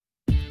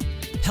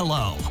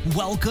Hello,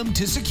 welcome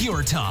to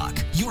Secure Talk,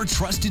 your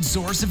trusted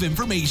source of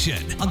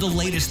information on the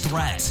latest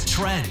threats,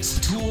 trends,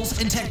 tools,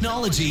 and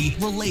technology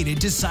related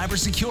to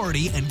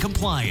cybersecurity and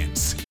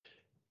compliance.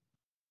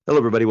 Hello,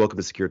 everybody. Welcome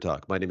to Secure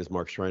Talk. My name is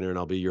Mark Schreiner, and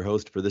I'll be your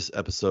host for this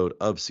episode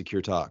of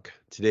Secure Talk.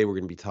 Today, we're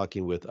going to be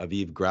talking with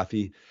Aviv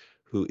Grafi,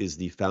 who is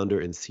the founder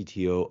and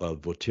CTO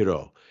of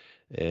Votiro.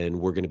 And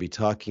we're going to be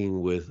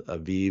talking with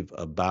Aviv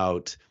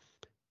about,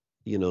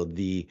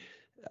 the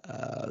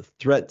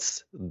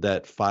threats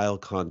that file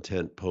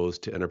content pose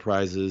to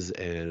enterprises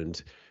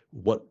and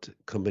what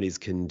companies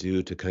can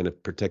do to kind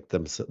of protect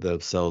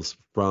themselves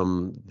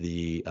from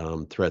the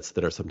threats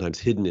that are sometimes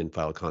hidden in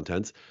file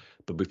contents.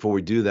 But before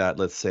we do that,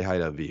 let's say hi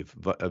to Aviv.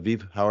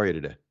 Aviv, how are you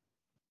today?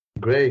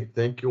 Great.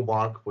 Thank you,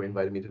 Mark, for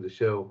inviting me to the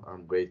show.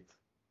 I'm great.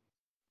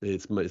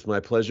 It's my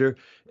pleasure.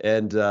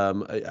 And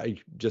I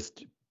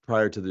just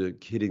prior to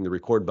hitting the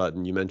record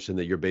button, you mentioned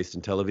that you're based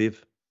in Tel Aviv.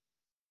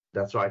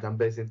 That's right. I'm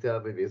based in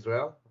Tel Aviv,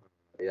 Israel.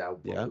 I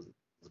was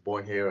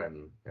born here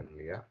and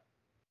yeah.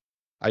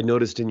 I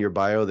noticed in your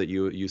bio that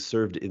you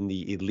served in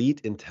the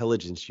elite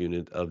intelligence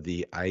unit of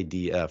the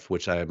IDF,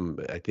 which I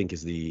think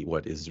is the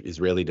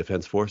Israeli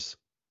Defense Force.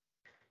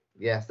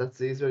 Yes, that's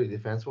the Israeli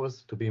Defense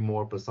Force. To be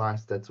more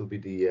precise, that would be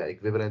the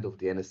equivalent of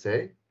the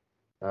NSA.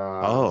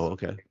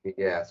 Okay.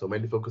 Yeah, so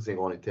mainly focusing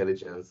on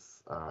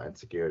intelligence and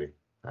security,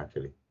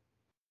 actually.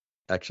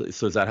 Actually,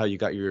 so is that how you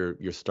got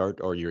your start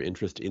or your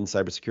interest in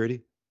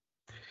cybersecurity?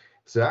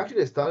 So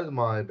actually, I started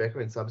my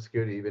background in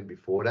cybersecurity even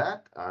before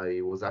that.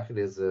 I was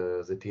actually as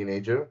a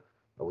teenager,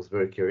 I was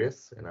very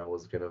curious, and I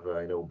was kind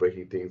of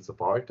breaking things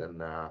apart, and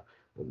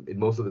in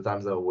most of the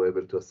times I was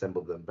able to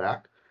assemble them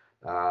back.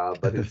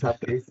 But in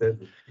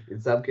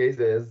some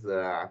cases,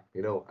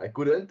 I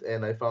couldn't,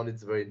 and I found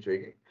it very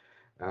intriguing.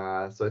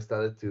 So I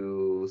started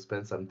to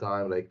spend some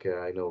time,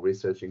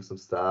 researching some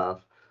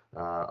stuff,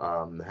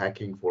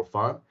 hacking for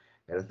fun.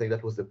 And I think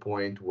that was the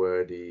point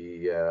where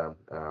the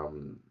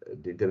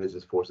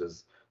intelligence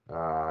forces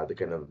they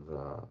kind of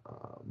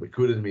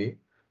recruited me,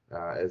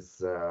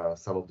 as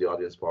some of the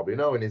audience probably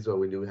know. In Israel,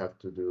 we do have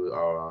to do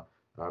our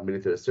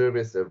military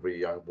service. Every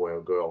young boy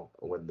or girl,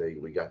 when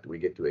we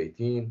get to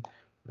 18,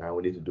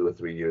 we need to do a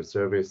 3-year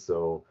service.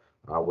 So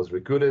I was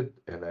recruited,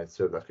 and I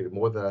served actually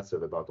more than that. I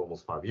served about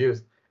almost 5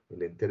 years in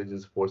the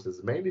intelligence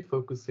forces, mainly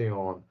focusing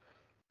on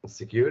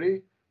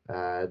security,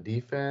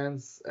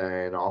 defense,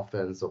 and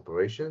offense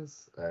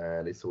operations.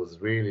 And this was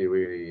really,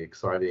 really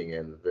exciting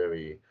and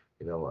very,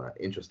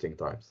 interesting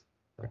times,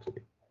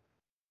 actually.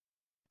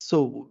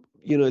 So,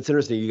 it's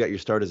interesting. You got your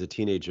start as a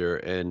teenager,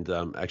 and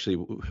actually,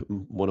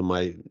 one of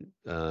my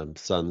one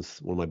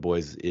of my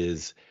boys,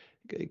 is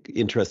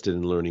interested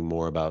in learning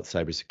more about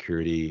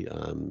cybersecurity,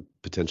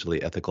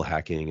 potentially ethical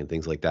hacking and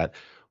things like that.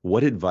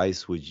 What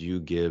advice would you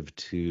give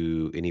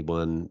to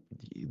anyone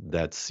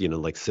that's,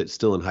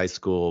 still in high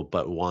school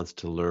but wants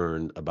to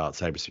learn about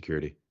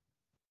cybersecurity?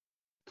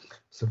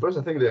 So first,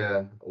 I think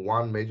the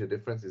one major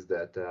difference is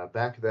that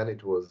back then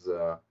it was,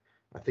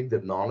 I think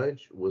the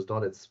knowledge was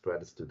not as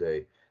spread as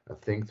today. I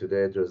think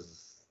today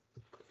there's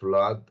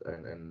flood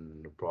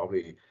and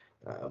probably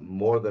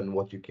more than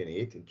what you can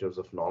eat in terms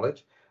of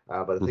knowledge.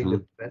 But I think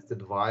the best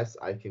advice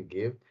I can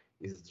give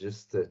is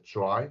just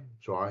try,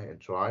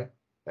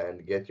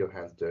 and get your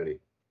hands dirty.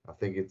 I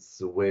think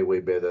it's way, way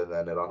better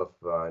than a lot of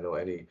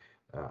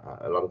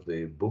a lot of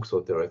the books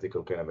or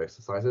theoretical kind of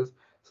exercises.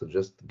 So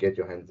just get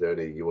your hands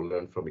dirty. You will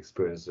learn from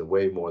experience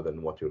way more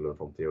than what you learn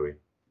from theory.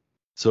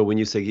 So when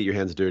you say get your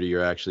hands dirty,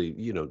 you're actually,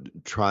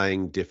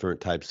 trying different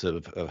types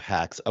of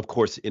hacks, of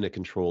course, in a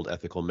controlled,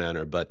 ethical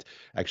manner, but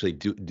actually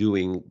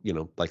doing,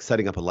 like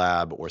setting up a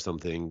lab or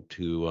something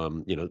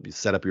to,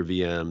 set up your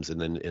VMs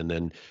and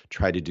then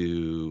try to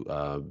do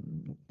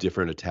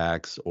different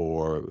attacks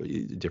or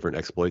different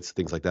exploits,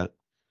 things like that.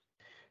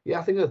 Yeah,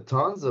 I think there are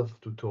tons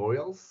of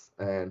tutorials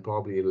and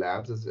probably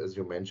labs, as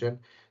you mentioned.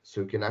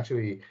 So you can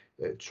actually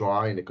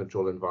try in a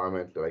controlled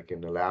environment, like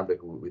in a lab, like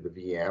with a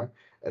VM,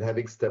 and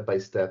having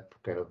step-by-step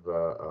kind of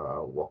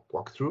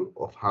walkthrough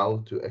of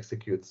how to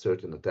execute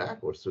certain attack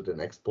or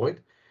certain exploit.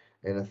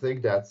 And I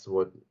think that's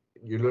what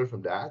you learn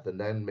from that, and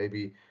then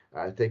maybe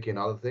take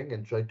another thing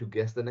and try to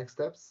guess the next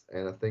steps.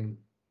 And I think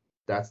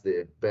that's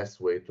the best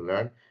way to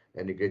learn,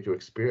 and you get your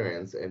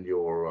experience and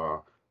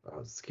your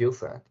skill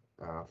set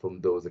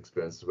from those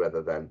experiences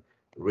rather than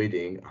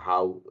reading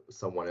how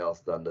someone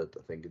else done it.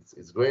 I think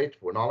it's great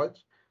for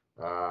knowledge,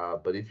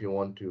 but if you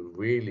want to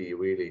really,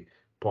 really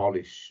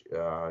polish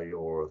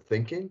your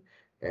thinking,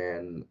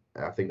 and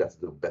I think that's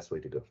the best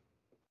way to go.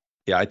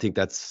 Yeah, I think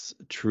that's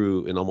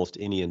true in almost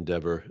any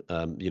endeavor.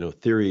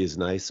 Theory is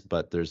nice,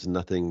 but there's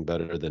nothing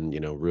better than,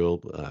 real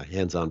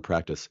hands-on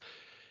practice.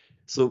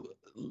 So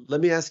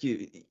let me ask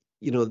you,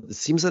 it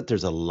seems that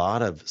there's a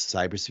lot of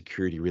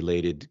cybersecurity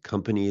related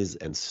companies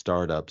and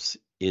startups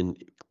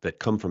that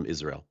come from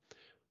Israel.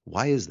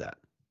 Why is that?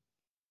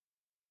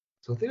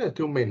 So I think there are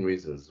two main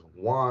reasons.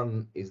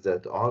 One is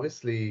that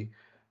obviously,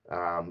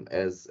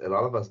 as a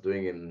lot of us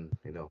doing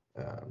in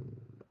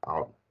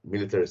our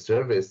military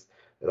service,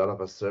 a lot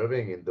of us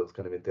serving in those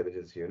kind of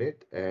intelligence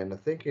unit, and I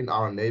think in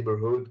our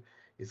neighborhood,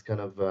 is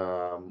kind of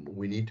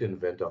we need to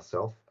invent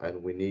ourselves,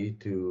 and we need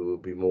to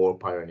be more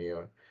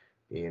pioneer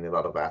in a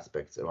lot of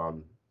aspects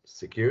around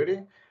security.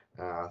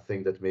 I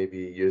think that maybe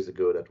years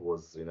ago that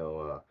was,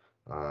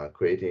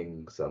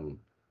 creating some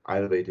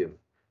innovative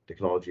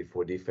technology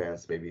for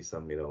defense, maybe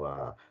some,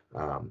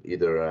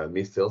 either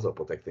missiles or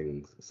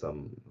protecting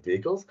some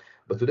vehicles.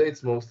 But today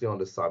it's mostly on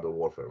the cyber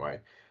warfare,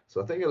 right?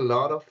 So I think a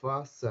lot of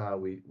us,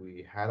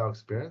 we had our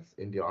experience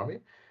in the army,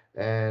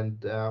 and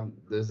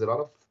there's a lot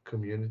of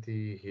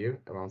community here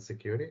around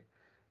security,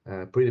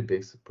 pretty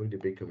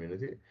big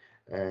community,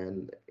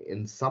 and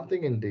in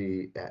something in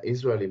the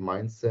Israeli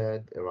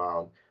mindset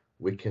around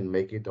we can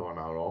make it on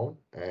our own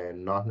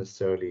and not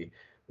necessarily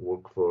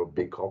work for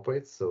big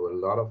corporates. So a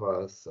lot of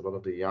us, a lot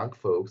of the young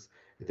folks,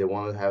 they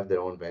want to have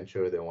their own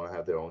venture, they want to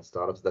have their own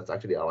startups. That's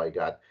actually how I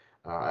got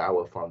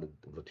our founded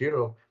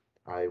Votiro.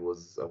 I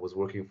was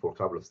working for a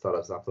couple of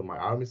startups after my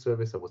army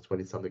service. I was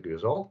 20 something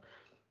years old.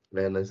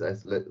 And I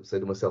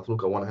said to myself,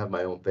 look, I want to have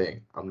my own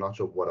thing. I'm not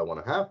sure what I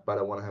want to have, but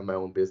I want to have my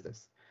own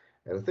business.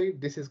 And I think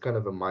this is kind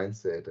of a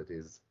mindset that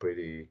is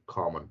pretty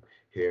common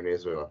here in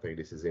Israel. I think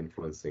this is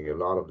influencing a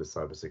lot of the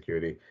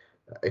cybersecurity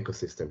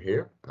ecosystem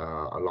here,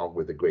 along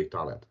with the great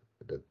talent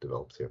that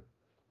develops here.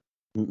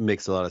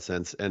 Makes a lot of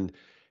sense. And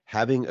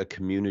having a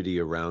community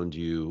around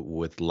you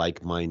with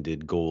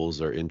like-minded goals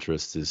or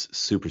interests is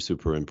super,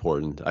 super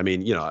important. I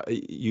mean,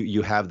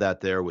 you have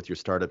that there with your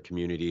startup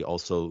community,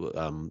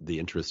 also the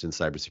interest in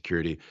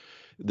cybersecurity.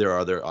 There are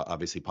other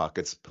obviously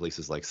pockets,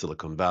 places like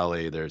Silicon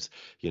Valley. There's,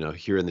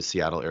 here in the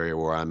Seattle area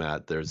where I'm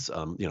at, there's,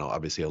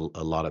 obviously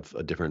a lot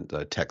of different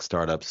tech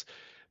startups.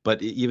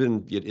 But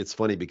even it's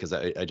funny because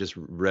I just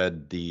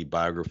read the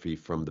biography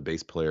from the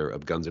bass player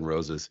of Guns N'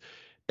 Roses.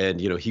 And,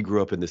 he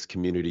grew up in this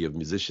community of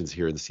musicians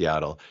here in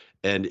Seattle.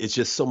 And it's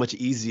just so much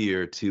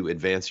easier to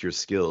advance your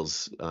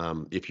skills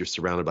if you're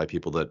surrounded by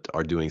people that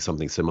are doing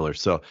something similar.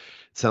 So it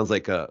sounds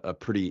like a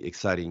pretty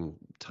exciting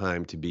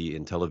time to be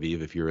in Tel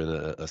Aviv if you're in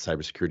a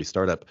cybersecurity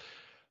startup.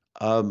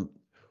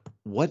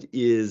 What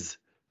is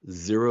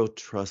zero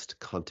trust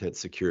content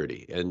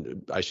security?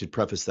 And I should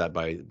preface that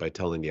by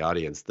telling the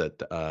audience that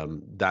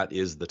that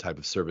is the type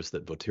of service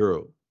that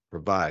Votiro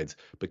provides.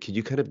 But can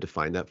you kind of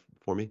define that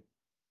for me?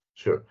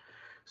 Sure.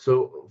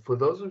 So for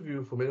those of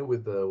you familiar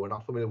with we're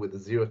not familiar with the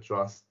zero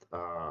trust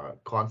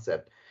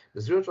concept.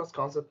 The zero trust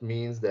concept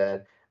means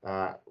that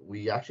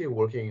we actually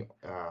working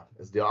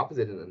as the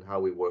opposite in how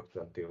we worked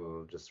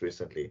until just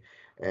recently.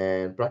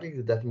 And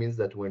practically that means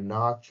that we're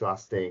not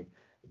trusting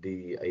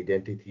the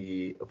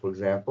identity, for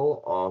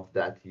example, of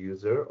that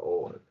user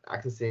or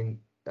accessing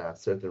a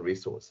certain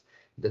resource.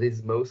 That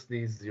is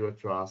mostly zero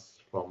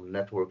trust from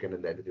network and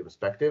identity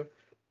perspective.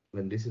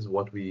 And this is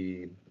what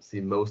we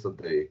see most of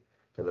the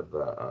kind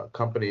of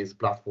companies,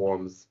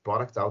 platforms,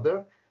 products out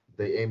there.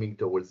 They aiming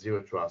towards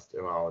zero trust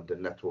around the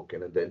network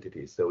and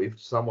identity. So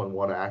if someone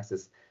want to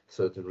access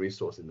certain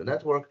resource in the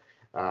network,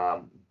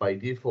 by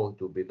default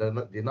to be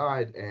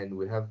denied, and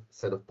we have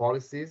set of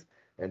policies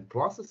and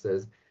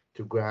processes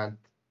to grant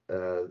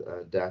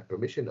that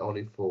permission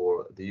only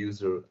for the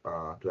user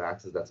to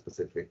access that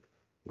specific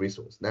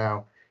resource.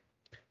 Now,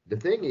 the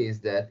thing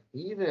is that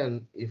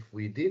even if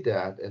we did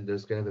that, and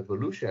there's kind of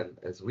evolution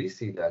as we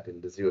see that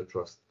in the zero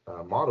trust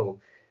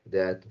model,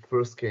 that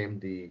first came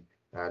the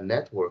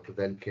network,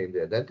 then came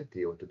the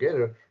identity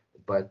altogether,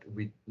 but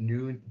we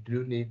do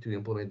need to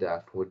implement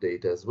that for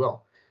data as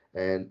well.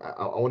 And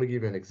I want to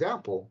give you an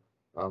example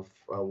of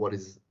what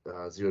is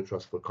zero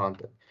trust for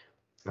content.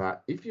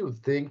 If you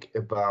think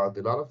about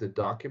a lot of the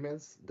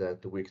documents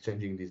that we're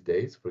exchanging these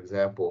days, for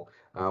example,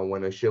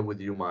 when I share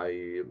with you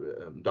my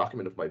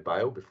document of my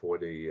bio before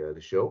the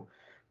show,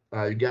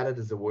 you got it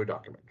as a Word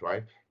document,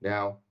 right?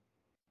 Now,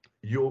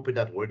 you open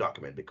that Word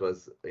document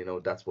because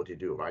that's what you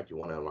do, right? You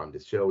want to run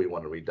this show, you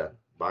want to read that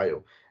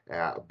bio,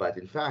 but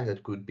in fact,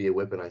 it could be a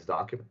weaponized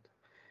document.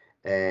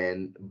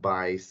 And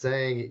by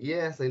saying,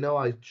 yes, I know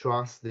I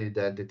trust the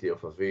identity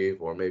of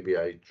Aviv, or maybe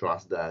I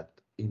trust that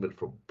email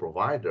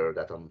provider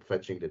that I'm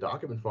fetching the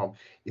document from,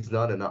 it's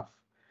not enough.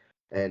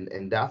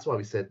 And that's why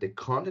we said the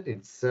content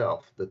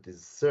itself that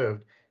is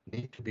served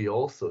need to be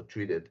also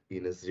treated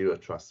in a zero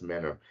trust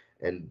manner.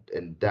 And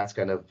that's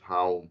kind of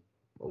how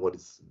what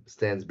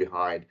stands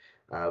behind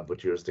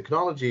Votiro's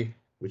technology,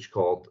 which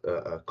called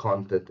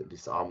content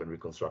disarm and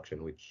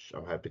reconstruction, which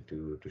I'm happy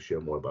to share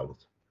more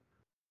about.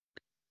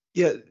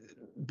 Yeah,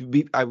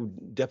 I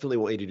definitely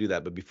want you to do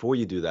that. But before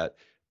you do that,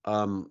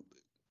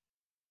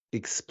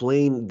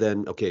 explain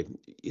then, okay,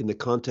 in the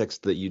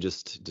context that you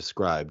just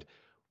described,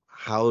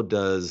 how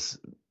does,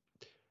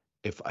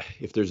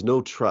 if there's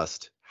no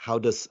trust, how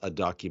does a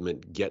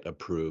document get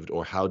approved,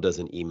 or how does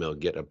an email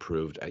get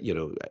approved?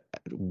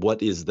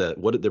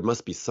 There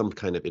must be some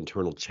kind of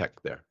internal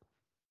check there.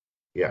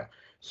 Yeah.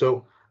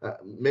 So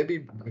maybe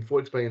before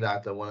explaining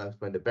that, I want to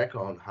explain the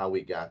background on how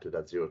we got to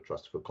that zero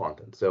trust for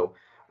content. So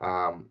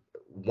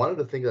one of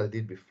the things I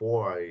did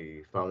before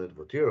I founded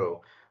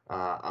Votiro,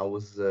 I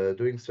was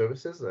doing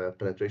services,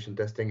 penetration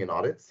testing and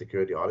audits,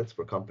 security audits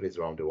for companies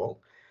around the world.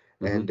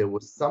 And there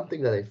was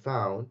something that I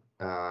found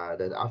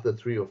that after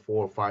 3 or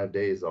 4 or 5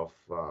 days of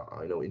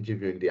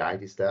interviewing the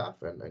IT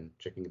staff and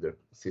checking their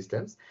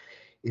systems,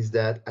 is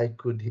that I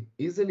could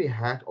easily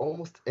hack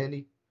almost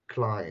any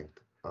client.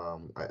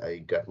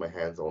 I got my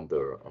hands on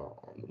their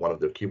on one of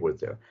their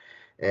keyboards there,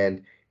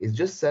 and it's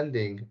just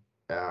sending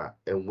a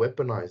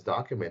weaponized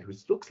document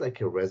which looks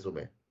like a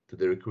resume to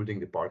the recruiting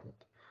department,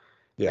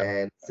 Yeah.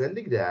 and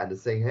sending that and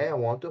saying, "Hey, I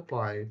want to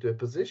apply to a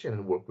position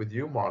and work with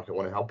you, Mark. I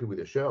want to help you with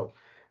the show."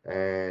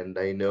 And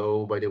I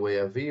know, by the way,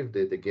 Aviv,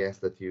 the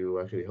guest that you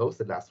actually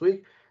hosted last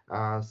week,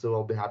 so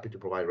I'll be happy to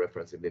provide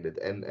reference if needed.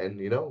 And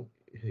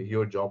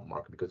your job,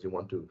 Mark, because you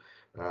want to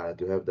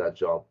have that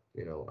job,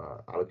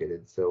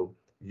 allocated. So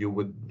you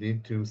would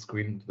need to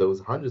screen those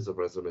hundreds of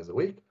resumes a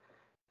week,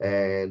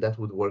 and that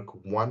would work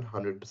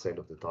 100%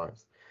 of the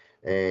times.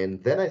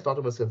 And then I thought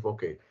to myself,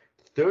 okay,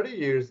 30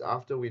 years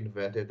after we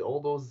invented all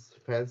those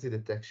fancy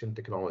detection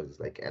technologies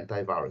like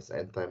antivirus,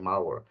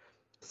 anti-malware,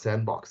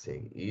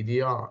 sandboxing,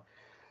 EDR,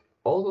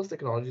 all those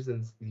technologies,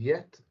 and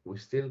yet we're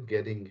still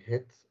getting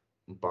hit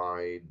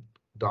by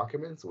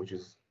documents, which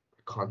is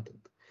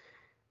content.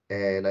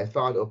 And I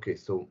thought, okay,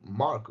 so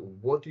Mark,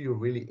 what are you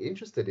really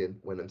interested in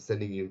when I'm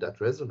sending you that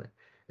resume?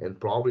 And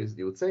probably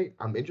you would say,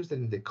 I'm interested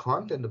in the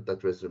content of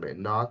that resume,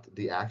 not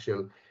the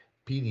actual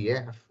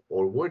PDF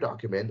or Word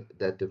document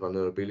that the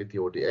vulnerability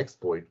or the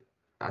exploit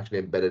actually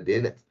embedded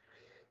in it.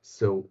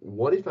 So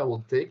what if I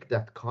will take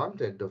that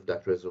content of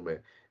that resume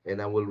and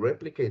I will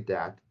replicate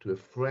that to a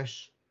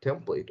fresh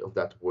template of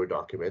that Word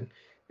document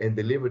and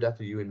deliver that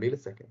to you in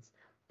milliseconds?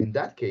 In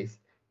that case,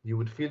 you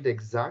would feel the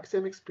exact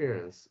same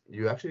experience.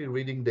 You're actually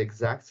reading the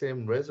exact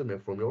same resume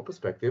from your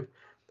perspective,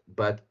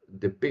 but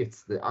the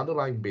bits, the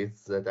underlying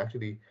bits that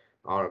actually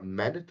are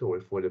mandatory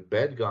for the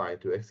bad guy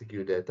to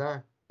execute the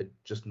attack, are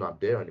just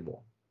not there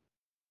anymore.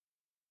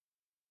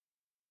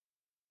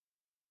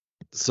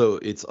 So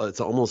it's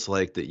almost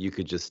like that you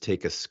could just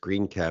take a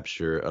screen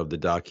capture of the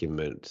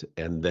document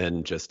and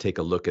then just take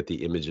a look at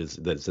the images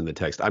that's in the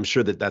text. I'm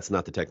sure that that's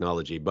not the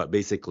technology, but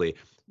basically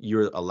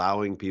you're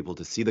allowing people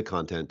to see the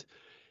content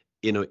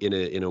in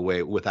a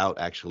way without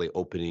actually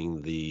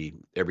opening the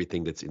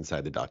everything that's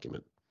inside the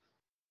document.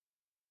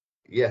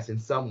 Yes, in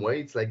some way,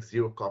 it's like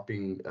zero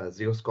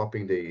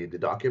scoping the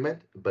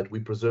document, but we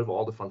preserve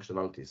all the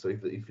functionality. So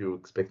if you're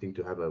expecting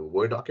to have a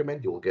Word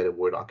document, you will get a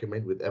Word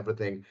document with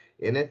everything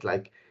in it,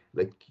 like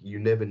you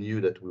never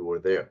knew that we were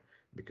there,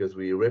 because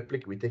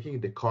we're taking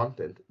the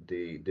content,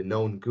 the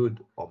known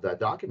good of that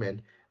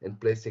document,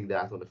 and placing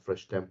that on a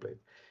fresh template.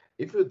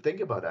 If you think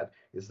about that,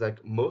 it's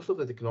like most of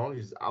the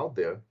technologies out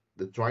there,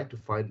 they're trying to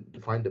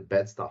find the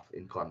bad stuff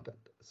in content.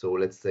 So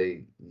let's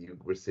say you're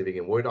receiving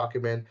a Word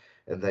document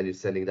and then you're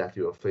sending that to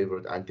your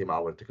favorite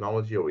anti-malware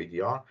technology or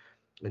EDR,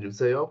 and you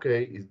say,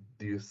 okay,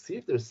 do you see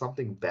if there's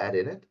something bad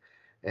in it?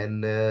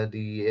 And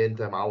the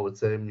anti-malware would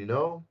say,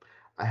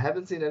 I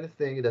haven't seen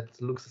anything that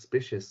looks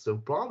suspicious, so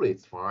probably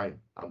it's fine,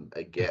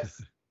 I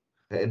guess.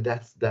 And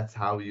that's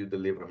how you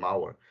deliver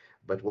malware.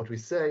 But what we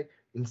say,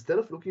 instead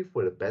of looking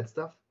for the bad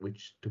stuff,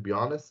 which to be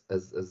honest,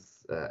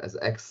 as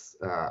ex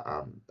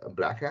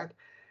black hat,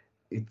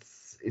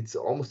 it's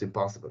almost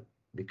impossible,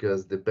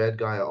 because the bad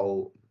guy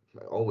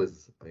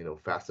always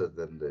faster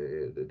than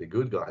the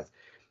good guys.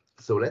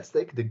 So let's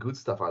take the good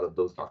stuff out of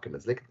those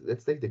documents.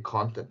 Let's take the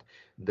content,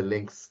 the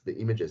links, the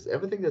images,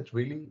 everything that's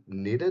really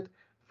needed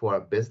for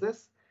our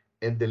business,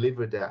 and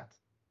deliver that.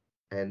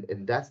 And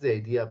that's the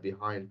idea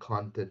behind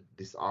content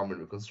disarm and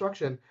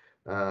reconstruction,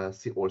 or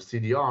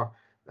CDR,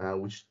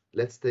 which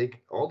let's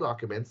take all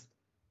documents,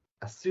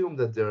 assume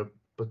that they're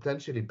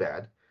potentially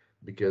bad,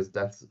 because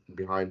that's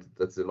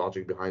the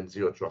logic behind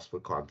zero trust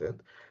for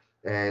content,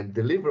 and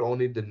deliver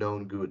only the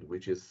known good,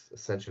 which is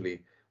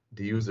essentially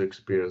the user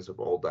experience of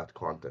all that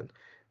content.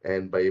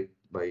 And by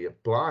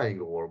applying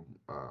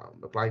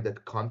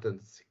that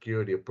content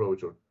security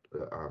approach, or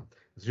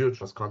zero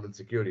trust content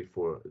security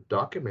for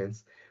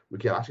documents, we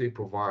can actually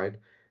provide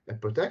a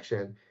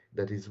protection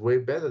that is way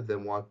better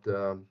than what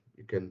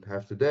you can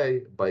have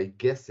today by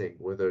guessing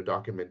whether a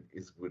document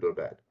is good or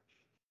bad.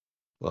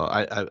 Well,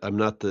 I'm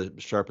not the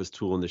sharpest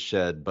tool in the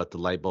shed, but the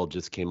light bulb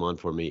just came on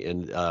for me,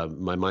 and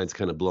my mind's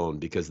kind of blown,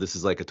 because this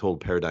is like a total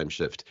paradigm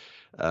shift,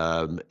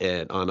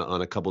 and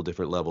on a couple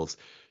different levels.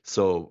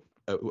 So,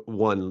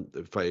 one,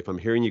 if I'm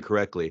hearing you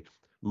correctly,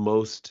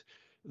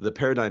 the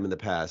paradigm in the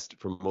past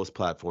for most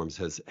platforms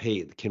has,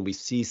 hey, can we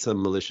see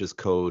some malicious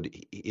code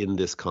in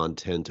this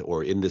content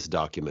or in this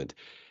document?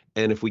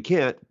 And if we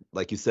can't,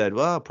 like you said,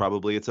 well,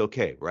 probably it's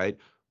okay, right?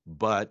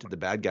 But the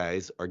bad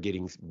guys are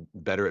getting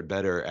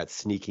better at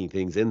sneaking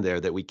things in there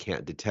that we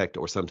can't detect,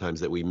 or sometimes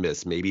that we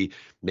miss. Maybe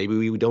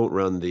we don't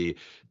run the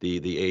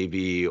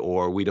AV,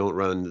 or we don't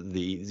run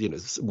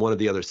one of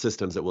the other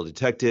systems that will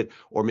detect it,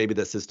 or maybe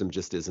that system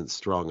just isn't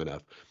strong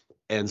enough,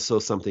 and so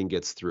something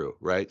gets through,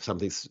 right?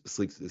 Something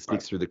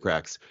sneaks through the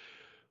cracks.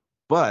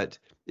 But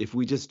if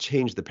we just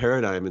change the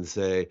paradigm and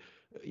say,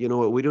 you know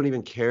what, we don't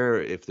even care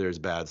if there's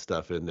bad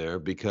stuff in there,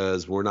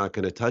 because we're not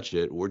going to touch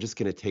it. We're just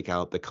going to take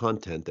out the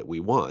content that we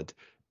want.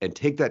 and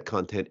take that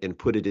content and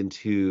put it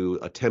into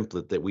a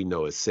template that we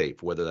know is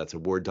safe, whether that's a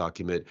Word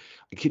document.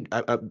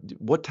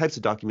 What types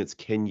of documents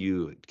can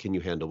you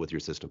handle with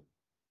your system?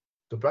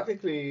 So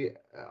practically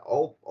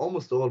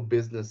almost all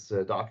business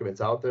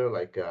documents out there,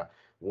 like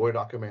Word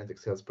documents,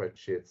 Excel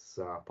spreadsheets,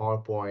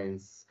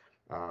 PowerPoints,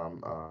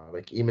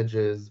 like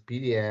images,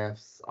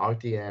 PDFs,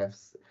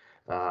 RTFs,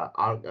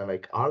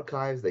 like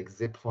archives, like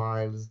zip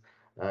files,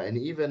 and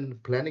even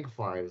planning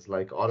files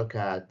like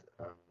AutoCAD,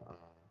 I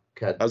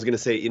CAD. was going to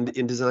say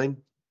InDesign.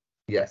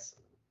 Yes.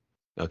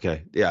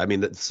 Okay. Yeah. I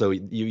mean, so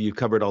you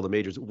covered all the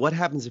majors. What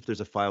happens if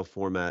there's a file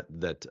format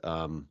that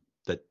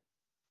that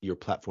your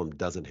platform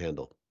doesn't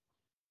handle?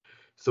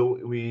 So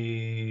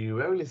we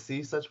rarely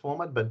see such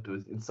format, but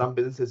in some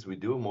businesses we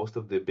do. Most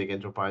of the big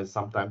enterprise,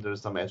 sometimes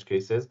there's some edge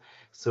cases.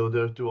 So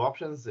there are two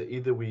options.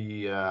 Either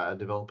we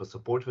develop a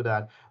support for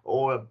that,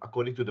 or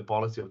according to the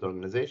policy of the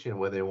organization,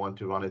 whether they want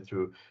to run it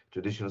through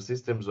traditional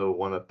systems or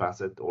want to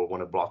pass it or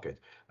want to block it.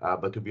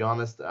 But to be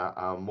honest,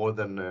 more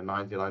than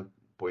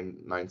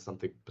 99.9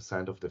 something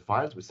percent of the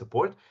files we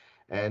support.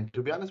 And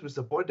to be honest, we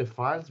support the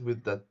files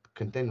with that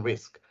contain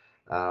risk.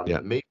 Yeah.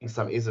 Maybe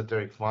some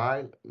esoteric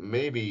file,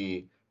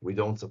 maybe we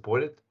don't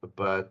support it,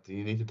 but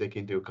you need to take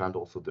into account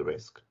also the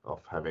risk of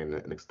having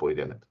an exploit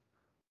in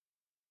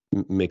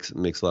it. Makes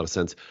a lot of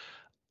sense.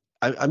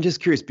 I'm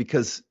just curious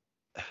because,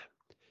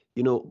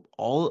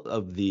 all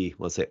of the,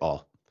 let's say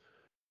all,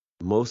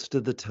 most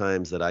of the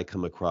times that I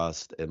come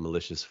across a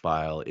malicious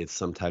file, it's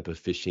some type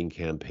of phishing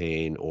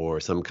campaign or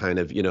some kind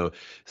of,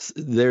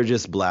 they're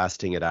just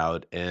blasting it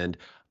out, and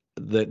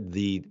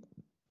the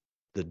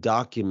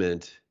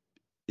document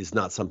is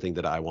not something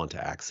that I want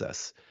to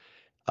access.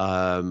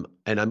 And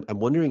I'm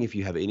wondering if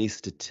you have any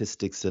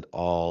statistics at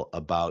all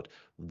about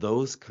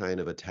those kind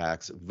of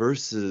attacks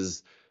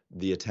versus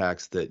the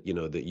attacks that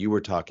you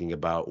were talking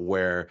about,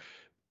 where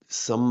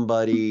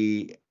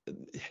somebody,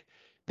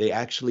 they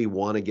actually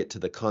want to get to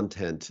the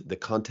content. The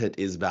content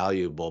is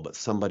valuable, but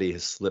somebody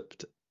has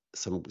slipped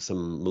some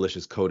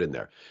malicious code in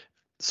there.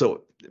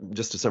 So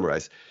just to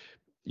summarize,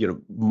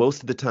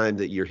 most of the time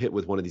that you're hit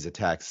with one of these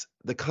attacks,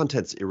 the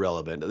content's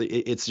irrelevant.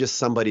 It's just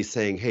somebody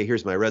saying, "Hey,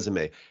 here's my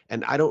resume,"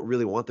 and I don't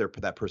really want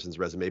that person's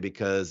resume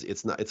because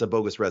it's a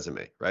bogus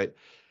resume, right?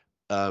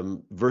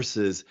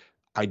 Versus,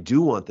 I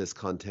do want this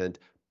content,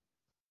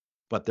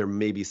 but there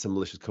may be some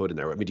malicious code in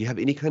there. I mean, do you have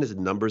any kind of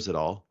numbers at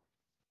all?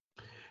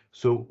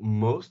 So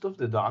most of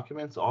the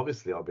documents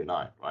obviously are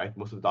benign, right?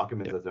 Most of the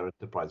documents Yeah. that the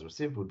enterprise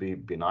receive would be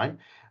benign.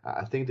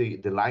 I think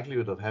the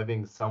likelihood of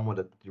having someone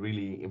that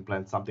really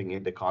implants something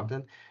in the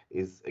content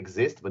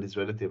exists, but it's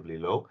relatively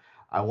low.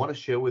 I want to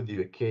share with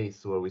you a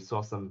case where we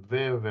saw some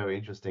very, very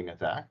interesting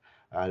attack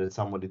that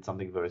someone did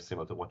something very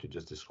similar to what you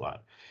just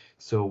described.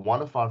 So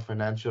one of our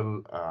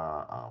financial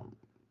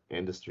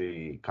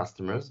industry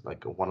customers,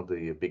 like one of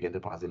the big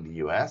enterprises in the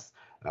US,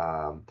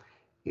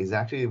 is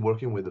actually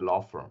working with a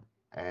law firm,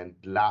 and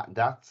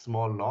that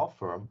small law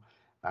firm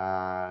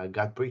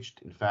got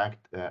breached. In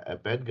fact, a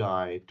bad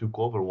guy took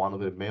over one of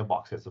the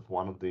mailboxes of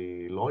one of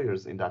the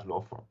lawyers in that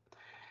law firm.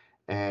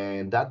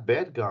 And that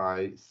bad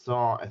guy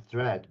saw a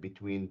thread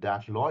between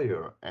that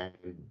lawyer and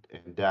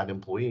that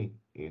employee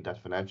in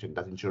that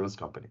that insurance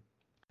company.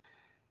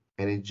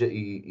 And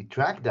he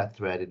tracked that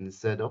thread and he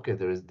said, okay,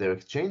 they're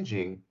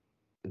exchanging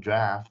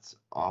drafts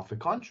of a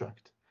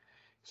contract.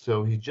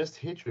 So he just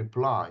hit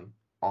reply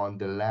on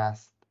the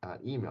last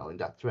email in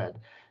that thread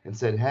and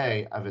said,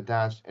 hey, I've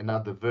attached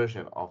another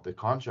version of the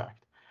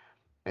contract.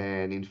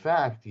 And in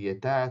fact, he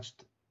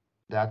attached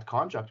that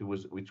contract,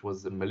 which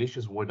was a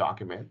malicious Word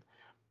document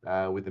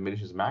with the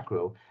malicious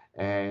macro.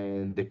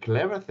 And the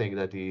clever thing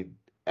that he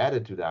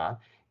added to that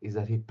is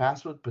that he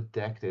password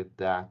protected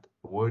that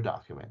Word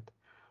document.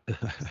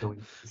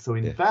 So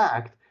in Yeah.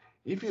 fact,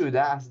 if you would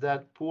ask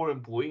that poor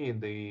employee in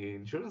the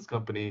insurance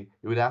company,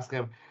 you would ask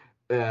him,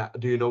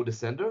 do you know the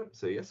sender?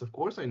 Say, yes, of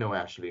course I know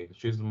Ashley.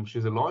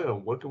 She's a lawyer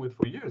I'm working with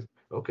for years.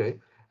 Okay.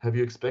 Have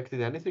you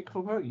expected anything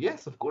from her?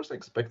 Yes, of course I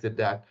expected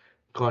that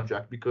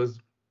contract because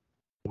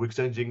we're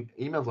exchanging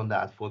emails on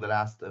that for the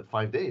last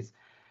 5 days.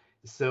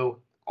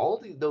 So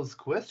all those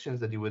questions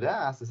that you would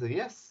ask, I said,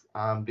 yes,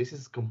 this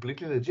is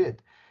completely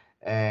legit.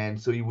 And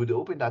so you would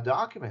open that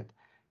document.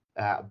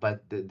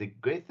 But the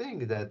great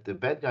thing that the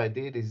bad guy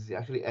did is he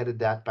actually added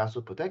that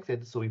password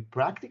protected. So he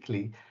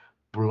practically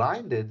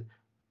blinded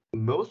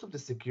most of the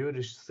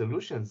security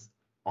solutions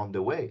on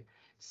the way.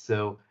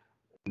 So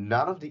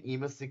none of the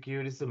email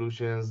security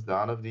solutions,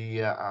 none of the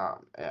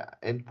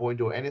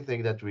endpoint or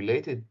anything that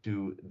related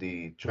to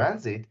the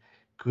transit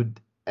could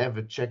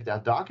ever check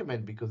that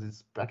document because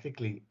it's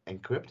practically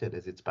encrypted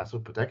as it's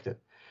password protected.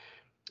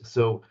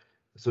 So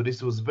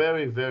this was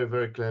very, very,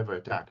 very clever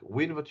attack.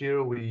 With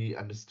Votiro, we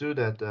understood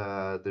that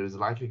there is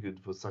likelihood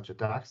for such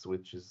attacks,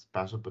 which is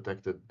password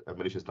protected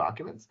malicious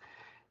documents.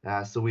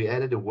 So we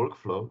added a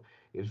workflow,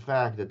 in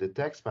fact, that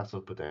detects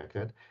password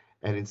protected,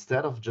 and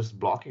instead of just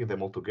blocking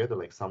them altogether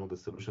like some of the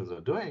solutions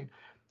are doing,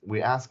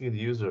 we're asking the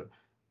user,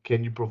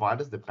 can you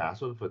provide us the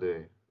password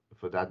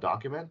for that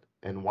document?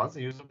 And once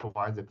the user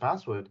provides the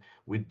password,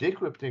 we're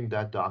decrypting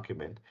that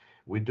document.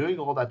 we're doing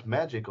all that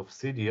magic of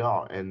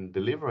CDR and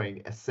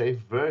delivering a safe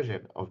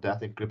version of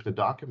that encrypted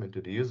document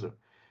to the user.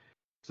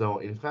 So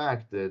in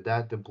fact,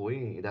 that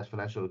employee in that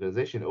financial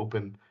organization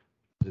opened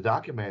the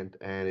document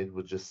and it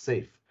was just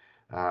safe.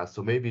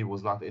 So maybe he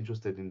was not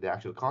interested in the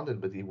actual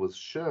content, but he was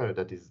sure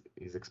that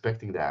he's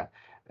expecting that,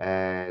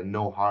 and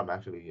no harm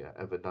actually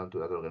ever done to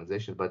that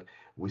organization. But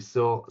we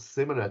saw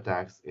similar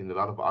attacks in a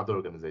lot of other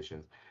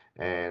organizations,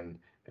 and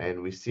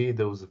and we see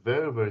those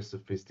very, very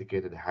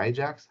sophisticated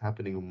hijacks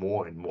happening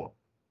more and more.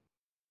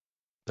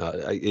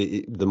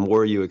 The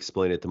more you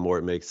explain it, the more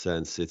it makes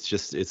sense.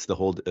 It's the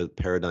whole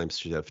paradigm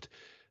shift.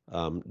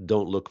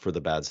 Don't look for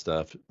the bad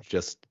stuff.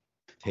 Just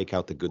take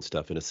out the good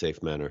stuff in a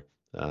safe manner.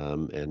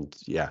 And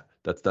yeah,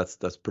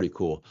 that's pretty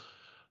cool.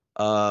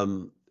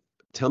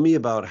 Tell me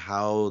about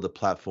how the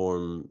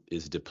platform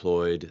is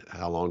deployed.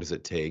 How long does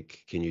it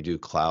take? Can you do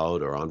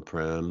cloud or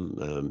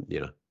on-prem?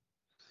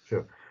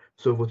 Sure.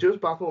 So Votiro's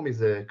platform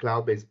is a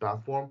cloud-based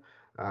platform,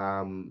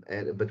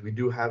 but we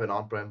do have an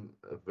on-prem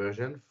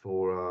version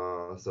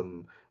for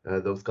some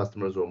those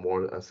customers who are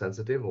more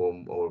sensitive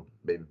or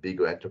maybe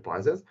bigger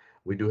enterprises.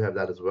 We do have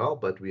that as well,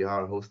 but we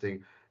are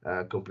hosting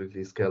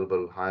completely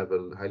scalable,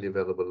 highly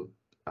available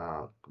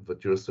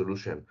Votiro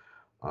solution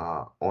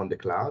on the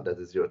cloud. That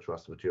is Zero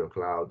Trust Votiro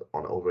Cloud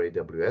on over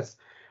AWS.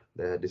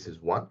 This is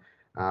one.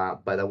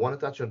 But I want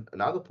to touch on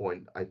another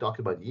point. I talked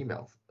about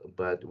emails,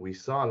 but we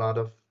saw a lot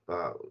of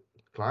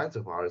clients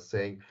of ours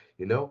saying,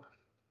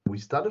 we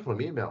started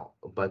from email,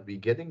 but we're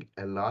getting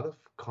a lot of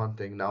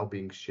content now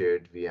being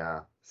shared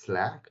via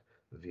Slack,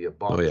 via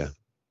bots, Oh yeah.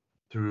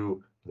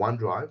 through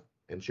OneDrive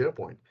and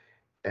SharePoint.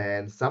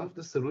 And some of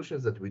the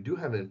solutions that we do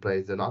have in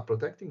place, they're not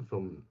protecting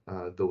from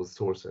those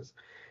sources.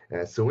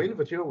 So in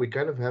Votiro, we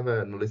kind of have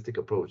an holistic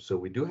approach. So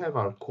we do have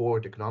our core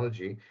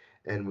technology,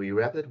 and we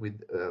wrap it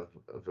with a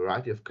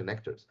variety of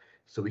connectors.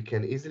 So we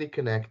can easily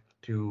connect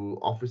to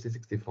Office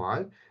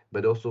 365,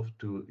 but also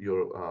to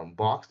your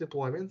Box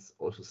deployments,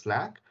 also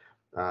Slack,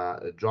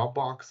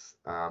 Dropbox,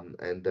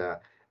 and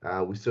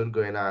we're soon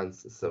going on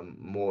some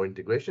more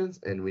integrations.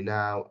 And we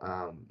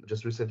now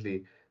just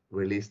recently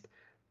released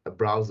a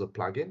browser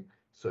plugin.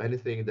 So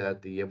anything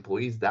that the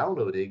employee is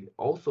downloading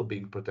also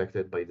being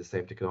protected by the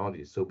same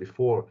technology. So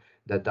before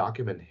that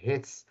document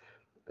hits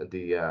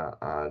the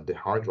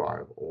hard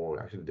drive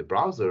or actually the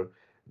browser,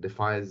 the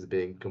file is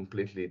being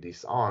completely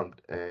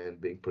disarmed and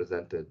being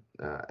presented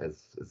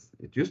as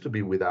it used to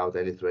be without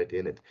any threat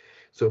in it.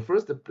 So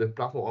first, the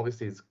platform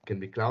obviously can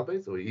be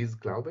cloud-based or is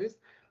cloud-based,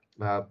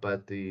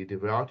 but the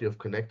variety of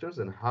connectors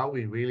and how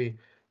we really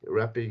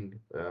wrapping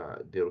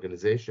the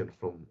organization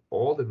from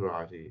all the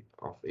variety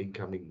of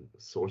incoming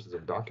sources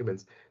of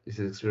documents, this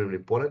is extremely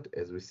important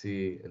as we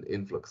see an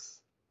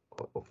influx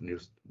of new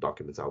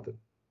documents out there.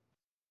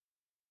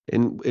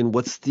 And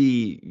what's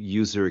the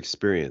user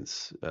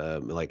experience?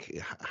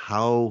 Like,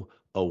 how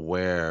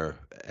aware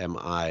am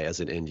I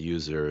as an end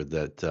user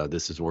that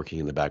this is working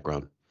in the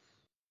background?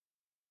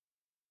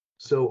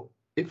 So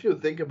if you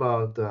think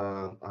about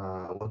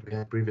what we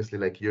had previously,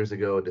 like years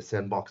ago, the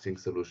sandboxing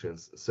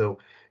solutions, so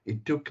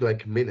it took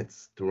like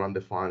minutes to run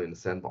the file in the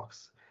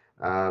sandbox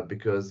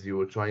because you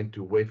were trying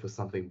to wait for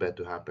something bad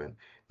to happen.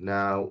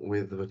 Now,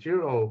 with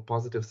Votiro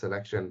positive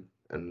selection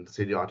and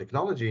CDR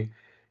technology,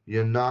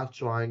 you're not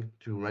trying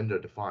to render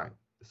the file.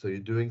 So you're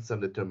doing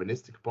some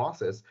deterministic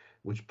process,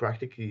 which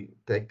practically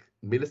take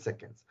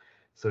milliseconds.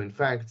 So in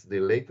fact, the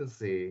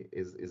latency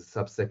is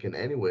sub-second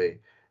anyway.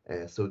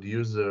 So the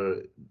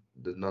user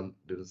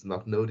does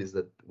not notice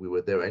that we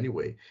were there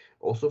anyway.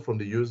 Also, from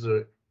the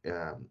user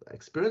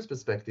experience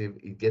perspective,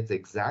 it gets the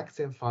exact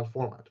same file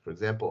format. For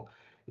example,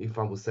 if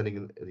I was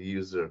sending the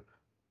user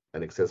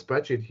an Excel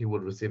spreadsheet, he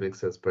would receive an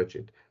Excel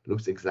spreadsheet.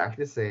 Looks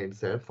exactly the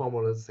same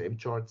formulas, same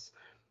charts,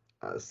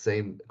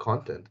 same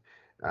content,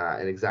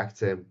 and exact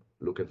same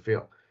look and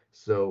feel.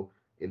 So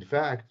in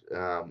fact,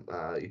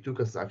 it took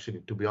us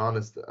actually, to be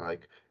honest,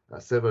 like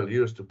several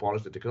years to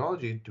polish the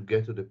technology to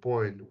get to the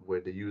point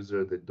where the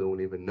user they don't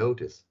even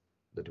notice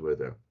that we're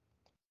there.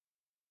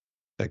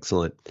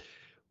 Excellent.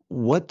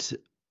 What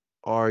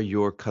are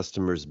your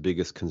customers'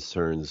 biggest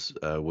concerns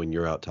when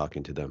you're out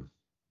talking to them?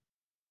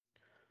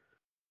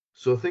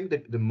 So I think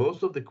that the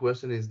most of the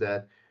question is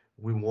that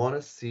we want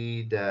to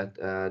see that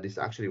this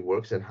actually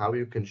works and how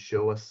you can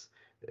show us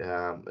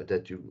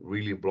that you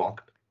really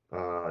blocked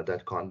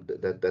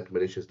that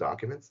malicious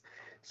documents.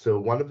 So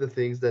one of the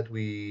things that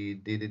we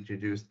did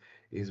introduce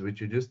is we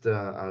introduced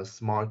a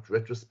smart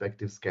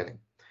retrospective scanning.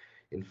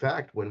 In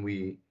fact, when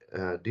we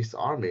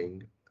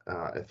disarming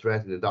a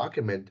threat in a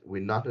document, we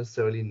not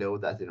necessarily know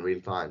that in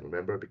real time.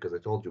 Remember, because I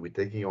told you we're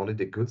taking only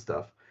the good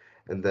stuff,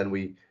 and then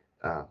we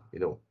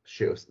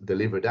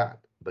deliver that,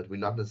 but we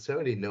not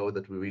necessarily know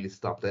that we really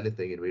stopped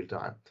anything in real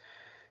time.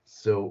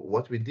 So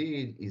what we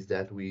did is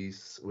that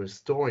we're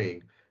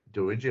storing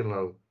the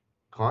original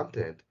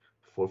content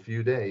for a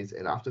few days,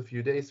 and after a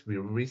few days,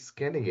 we're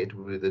rescanning it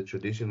with the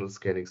traditional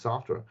scanning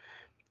software.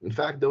 In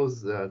fact,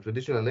 those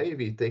traditional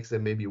AV takes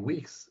them maybe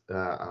weeks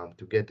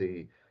to get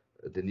the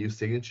new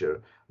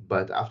signature,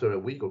 but after a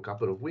week or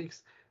couple of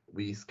weeks,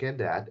 we scan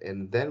that,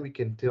 and then we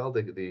can tell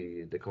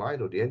the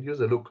client or the end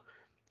user, look,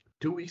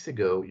 2 weeks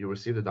ago you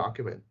received a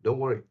document. Don't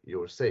worry,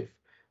 you're safe.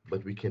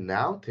 But we can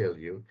now tell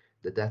you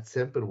that that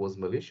sample was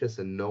malicious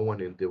and no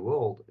one in the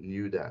world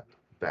knew that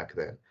back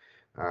then.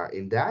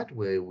 In that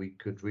way, we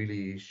could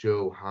really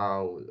show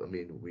how, I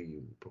mean,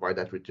 we provide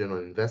that return on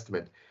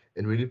investment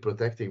and really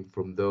protecting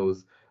from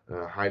those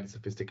highly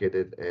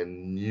sophisticated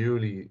and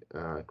newly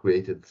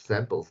created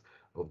samples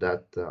of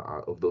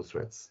those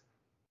threats.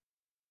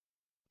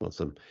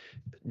 Awesome.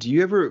 Do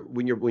you ever,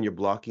 when you're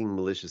blocking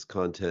malicious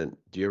content,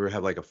 do you ever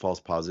have like a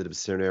false positive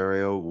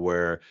scenario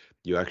where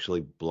you actually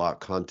block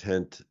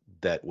content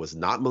that was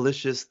not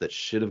malicious that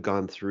should have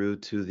gone through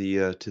to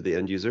the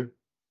end user?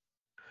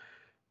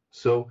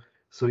 So,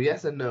 so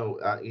yes and no.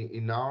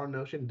 In our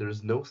notion, there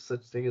is no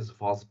such thing as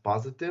false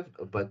positive,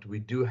 but we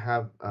do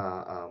have,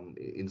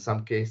 in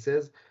some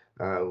cases,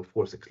 of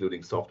course,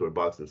 excluding software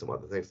bugs and some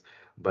other things,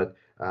 but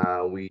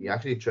we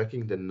actually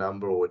tracking the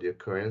number or the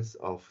occurrence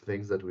of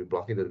things that we're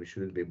blocking that we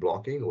shouldn't be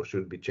blocking or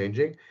should be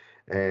changing.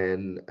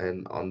 And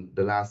on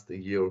the last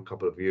year or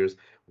couple of years,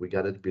 we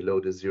got it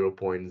below the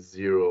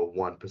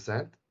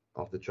 0.01%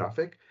 of the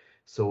traffic.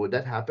 So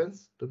that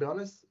happens, to be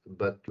honest,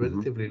 but Mhm.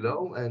 relatively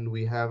low, and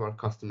we have our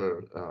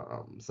customer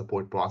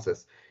support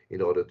process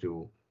in order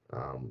to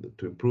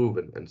improve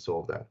and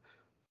solve that.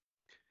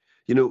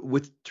 You know,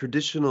 with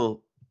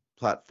traditional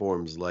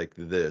platforms like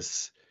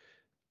this,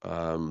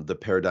 the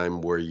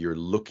paradigm where you're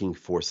looking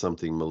for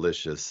something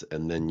malicious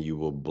and then you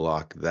will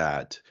block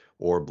that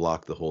or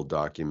block the whole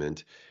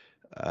document.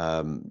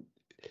 Um,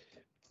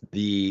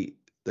 the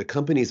the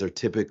companies are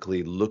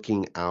typically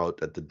looking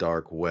out at the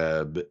dark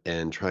web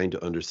and trying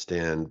to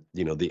understand,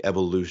 you know, the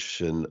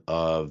evolution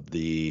of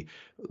the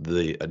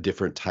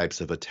different types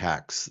of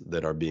attacks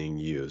that are being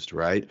used,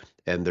 right?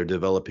 And they're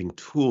developing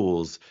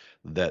tools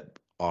that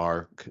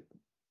are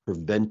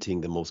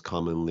preventing the most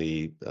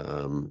commonly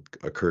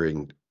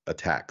occurring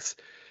attacks.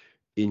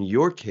 In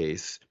your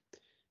case,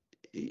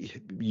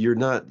 you're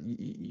not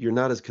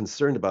as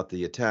concerned about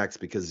the attacks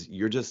because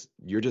you're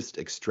just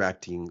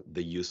extracting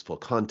the useful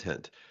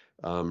content,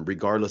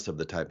 regardless of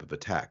the type of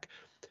attack.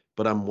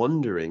 But I'm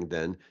wondering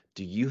then,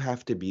 do you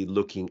have to be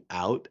looking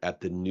out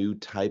at the new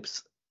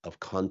types of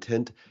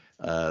content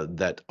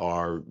that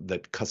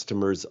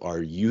customers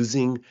are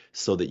using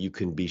so that you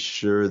can be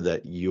sure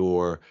that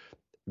you're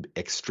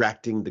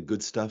extracting the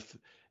good stuff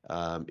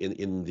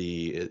in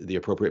the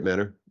appropriate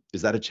manner?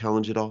 Is that a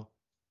challenge at all?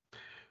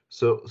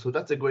 So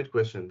that's a great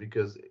question,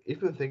 because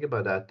if you think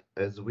about that,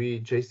 as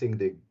we chasing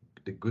the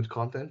good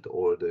content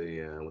or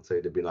the let's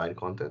say the benign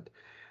content,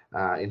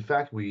 in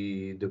fact,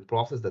 the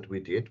process that we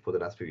did for the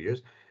last few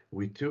years,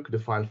 we took the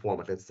file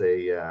format, let's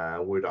say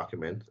Word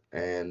document,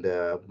 and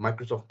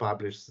Microsoft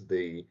published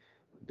the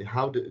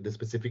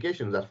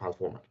specification of that file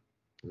format.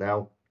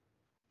 Now,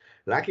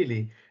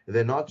 luckily,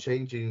 they're not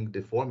changing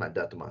the format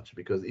that much,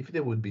 because if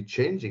they would be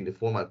changing the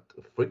format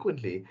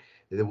frequently,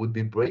 they would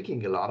be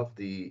breaking a lot of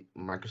the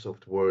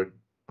Microsoft Word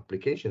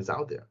applications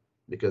out there.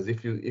 Because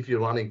if you're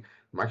running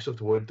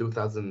Microsoft Word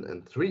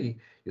 2003,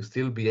 you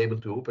still be able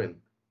to open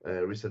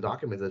recent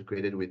documents that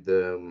created with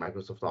the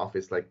Microsoft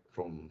Office, like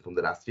from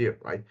the last year,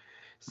 right?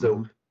 So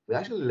Mhm. we're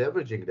actually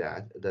leveraging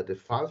that the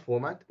file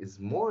format is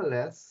more or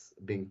less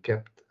being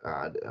kept,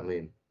 I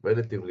mean,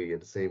 relatively in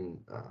the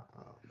same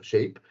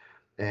shape.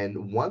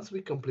 And once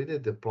we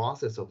completed the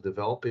process of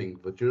developing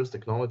Votiro's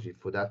technology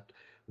for that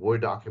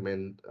Word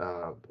document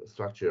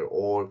structure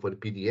or for the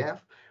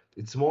PDF,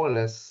 it's more or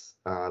less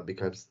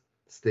becomes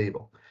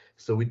stable.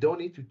 So we don't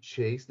need to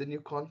chase the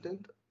new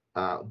content.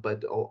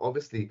 But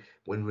obviously,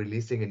 when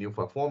releasing a new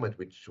file format,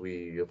 which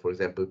we, for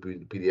example,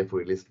 PDF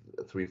released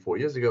 3, 4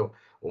 years ago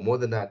or more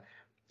than that,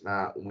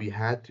 we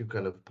had to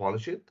kind of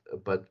polish it,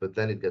 but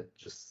then it got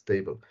just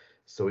stable.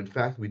 So in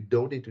fact, we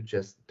don't need to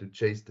just to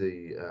chase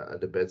the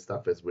bad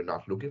stuff, as we're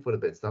not looking for the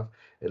bad stuff.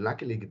 And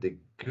luckily, the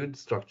good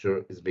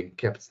structure is being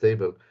kept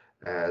stable,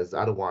 as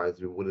otherwise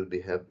we wouldn't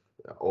be have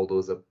all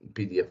those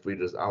PDF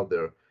readers out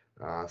there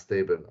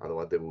stable.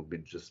 Otherwise, they would be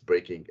just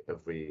breaking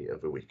every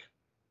week.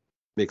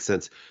 Makes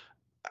sense.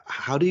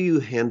 How do you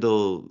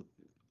handle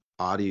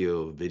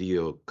audio,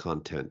 video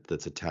content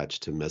that's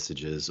attached to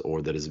messages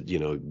or that is,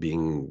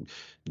 being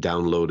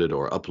downloaded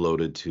or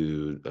uploaded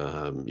to,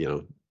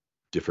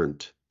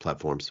 different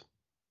platforms?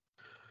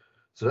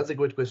 So that's a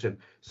great question.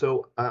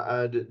 So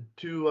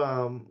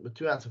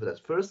to answer for that,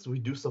 first we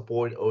do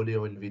support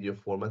audio and video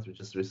formats. We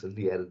just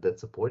recently added that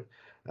support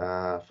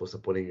for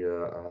supporting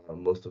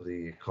most of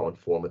the common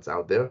formats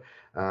out there.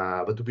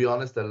 But to be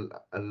honest, a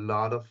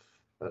lot of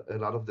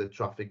the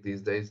traffic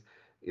these days,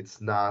 it's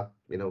not,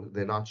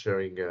 they're not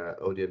sharing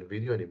audio and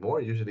video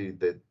anymore. Usually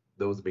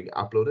those being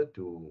uploaded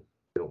to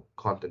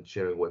content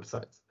sharing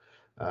websites.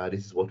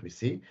 This is what we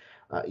see.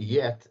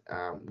 Yet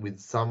with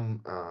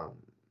some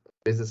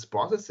business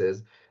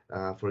processes.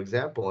 For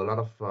example, a lot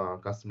of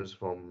customers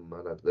from,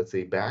 let's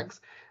say, banks,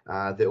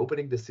 they're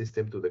opening the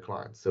system to the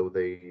client. So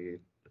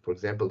for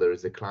example, there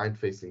is a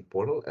client-facing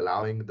portal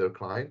allowing their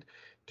client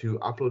to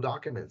upload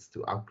documents, to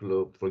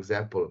upload, for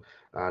example,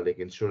 like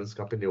insurance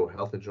company or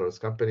health insurance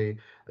company,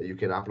 you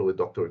can upload a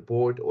doctor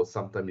report, or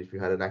sometimes if you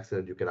had an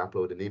accident, you can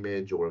upload an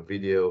image or a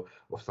video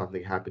of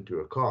something happened to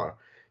your car.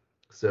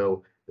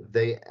 So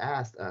they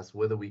asked us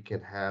whether we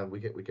can have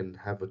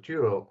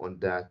Votiro on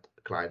that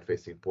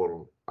client-facing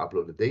portal,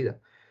 upload the data.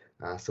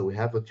 So we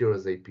have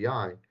Votiro's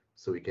API,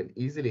 so we can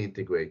easily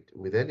integrate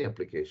with any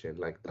application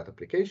like that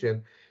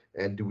application,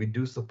 and we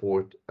do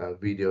support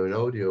video and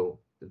audio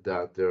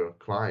that their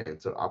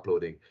clients are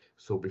uploading.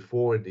 So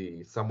before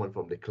someone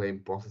from the claim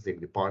processing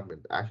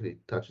department actually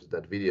touches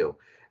that video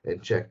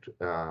and checked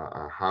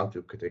how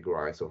to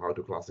categorize or how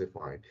to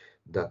classify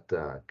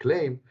that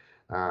claim,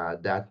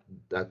 that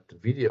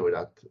video,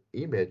 that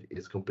image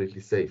is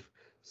completely safe.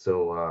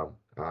 So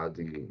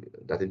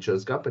that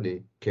insurance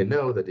company can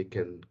know that it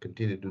can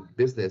continue to do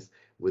business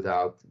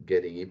without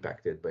getting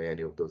impacted by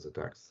any of those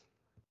attacks.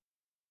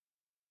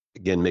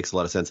 Again, makes a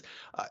lot of sense.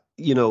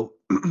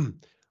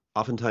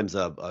 Oftentimes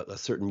a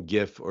certain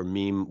GIF or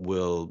meme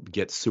will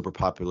get super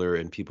popular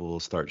and people will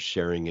start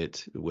sharing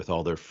it with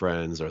all their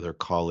friends or their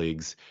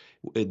colleagues.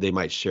 They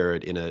might share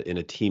it in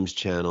a Teams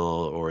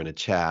channel or in a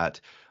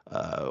chat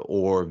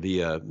or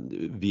via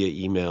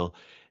email.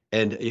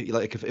 And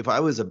if I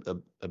was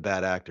a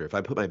bad actor, if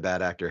I put my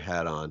bad actor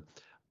hat on,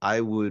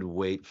 I would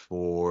wait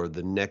for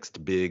the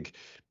next big,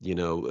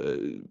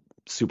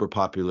 super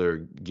popular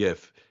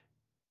GIF,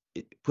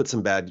 put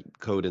some bad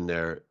code in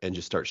there and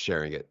just start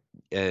sharing it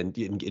and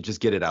just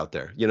get it out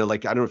there.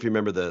 Like, I don't know if you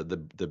remember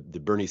the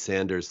Bernie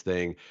Sanders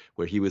thing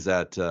where he was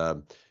at the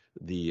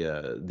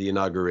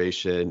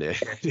inauguration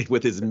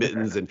with his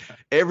mittens, and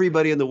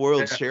everybody in the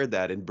world shared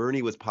that, and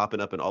Bernie was popping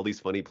up in all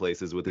these funny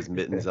places with his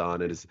mittens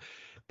on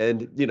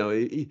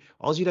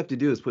all you'd have to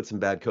do is put some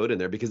bad code in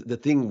there because the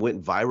thing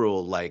went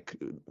viral like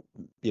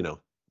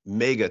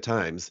mega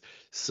times.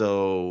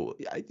 So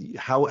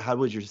how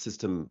would your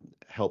system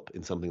help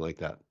in something like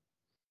that?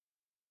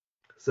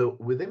 So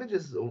with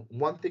images,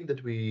 one thing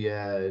that we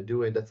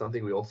do, and that's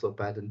something we also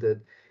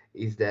patented,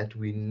 is that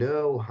we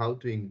know how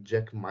to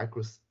inject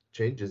micro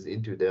changes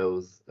into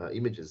those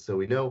images. So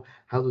we know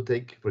how to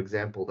take, for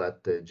example,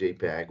 that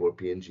JPEG or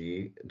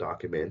PNG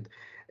document,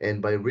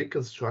 and by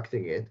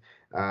reconstructing it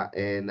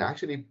and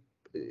actually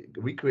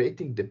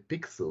recreating the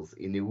pixels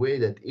in a way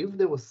that if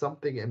there was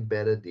something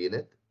embedded in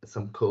it,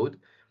 some code,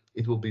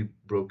 it will be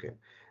broken.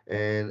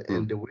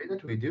 And the way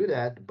that we do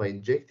that, by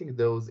injecting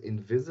those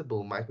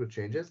invisible micro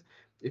changes,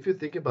 if you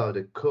think about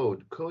a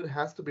code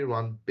has to be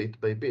run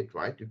bit by bit,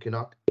 right? You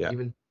cannot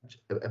even touch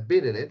a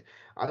bit in it,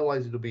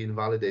 otherwise it will be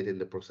invalidated in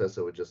the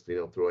processor would just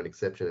throw an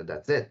exception and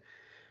that's it.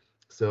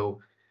 So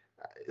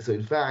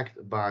in fact,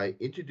 by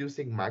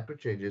introducing micro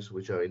changes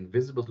which are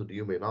invisible to the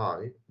human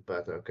eye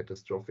but are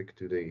catastrophic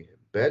to the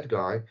bad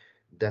guy,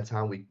 that's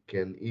how we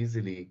can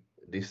easily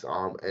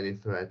disarm any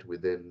threat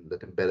that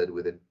embedded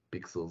within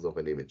pixels of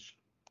an image.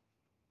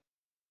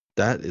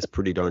 That is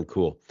pretty darn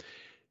cool.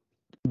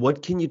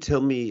 What can you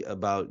tell me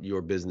about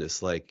your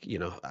business? Like,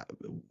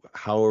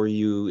 how are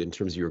you in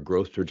terms of your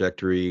growth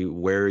trajectory?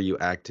 Where are you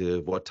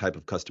active? What type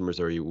of customers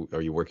are you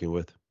working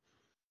with?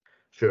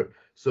 Sure.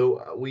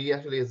 So we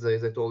actually, as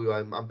I told you,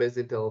 I'm based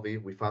in Tel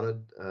Aviv. We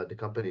founded the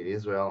company in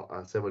Israel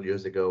several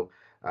years ago.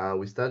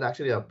 We started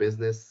actually our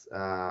business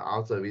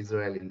outside of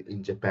Israel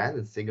in Japan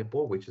and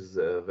Singapore, which is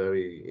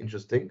very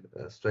interesting,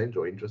 strange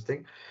or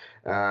interesting.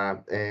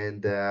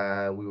 And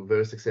we were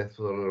very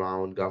successful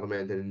around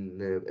government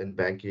and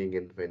banking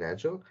and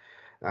financial.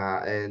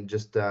 And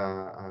just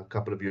a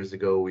couple of years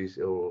ago,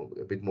 or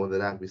a bit more than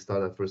that, we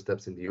started our first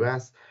steps in the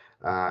US.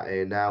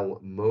 And now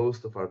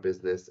most of our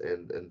business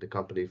and the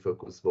company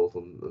focus both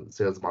on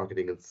sales,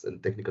 marketing,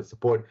 and technical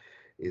support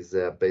is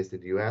based in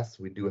the US.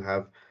 We do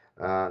have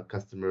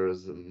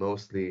customers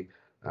mostly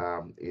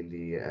in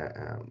the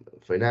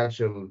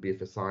financial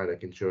BFSI,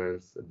 like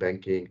insurance,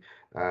 banking,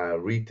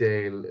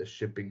 retail,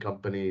 shipping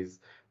companies,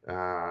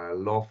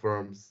 law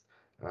firms,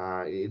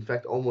 in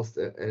fact, almost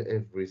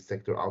every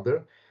sector out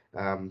there.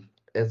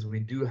 As we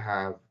do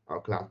have our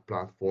cloud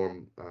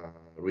platform,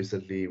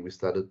 recently we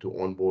started to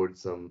onboard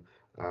some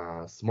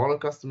smaller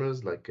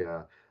customers like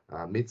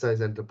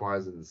mid-sized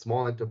enterprises and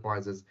small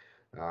enterprises.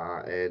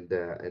 And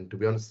to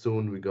be honest,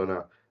 soon we're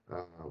gonna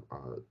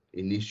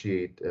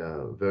initiate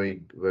a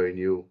very, very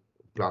new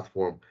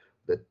platform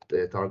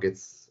that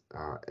targets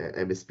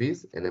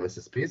MSPs and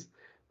MSSPs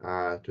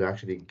to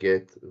actually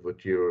get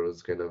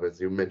Votiro's kind of,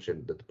 as you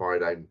mentioned, that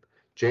paradigm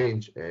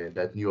change and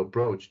that new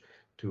approach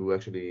to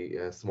actually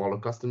smaller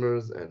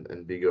customers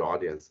and bigger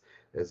audience,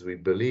 as we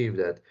believe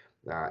that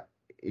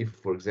if,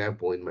 for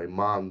example, in my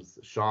mom's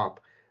shop,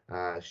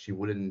 she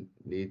wouldn't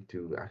need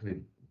to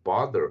actually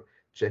bother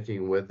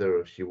checking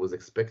whether she was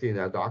expecting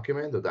that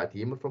document or that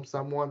email from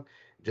someone,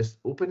 just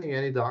opening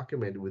any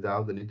document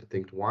without the need to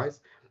think twice.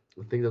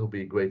 I think that will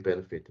be a great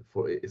benefit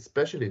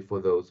especially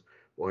for those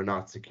who are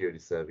not security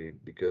savvy,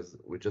 because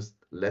we're just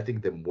letting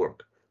them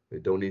work. They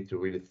don't need to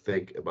really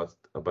think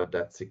about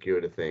that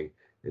security thing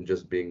and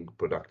just being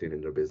productive in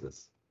their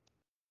business.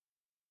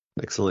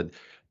 Excellent.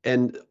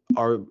 And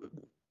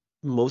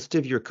Most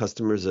of your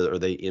customers, are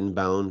they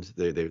inbound?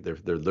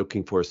 They're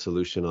looking for a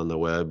solution on the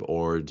web,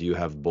 or do you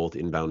have both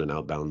inbound and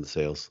outbound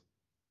sales?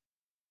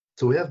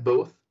 So we have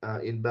both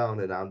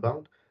inbound and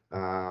outbound.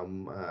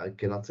 I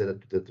cannot say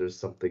that there's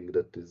something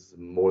that is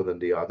more than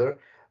the other.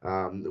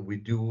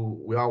 We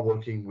are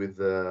working with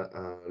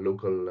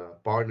local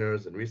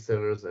partners and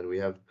resellers, and we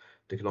have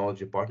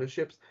technology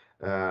partnerships,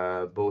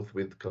 both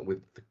with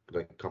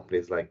like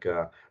companies like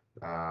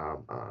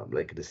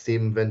the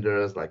SIEM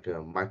vendors like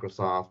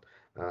Microsoft,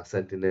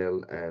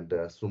 Sentinel, and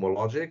Sumo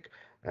Logic.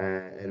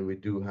 And we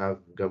do have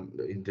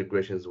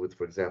integrations with,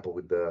 for example,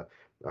 with the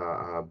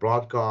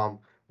Broadcom,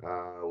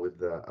 with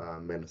the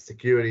managed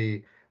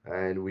security,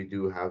 and we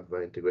do have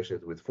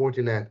integrations with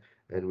Fortinet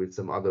and with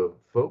some other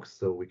folks.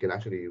 So we can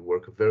actually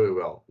work very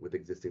well with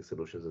existing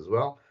solutions as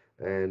well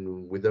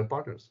and with their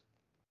partners.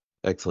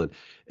 Excellent.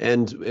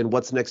 And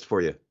what's next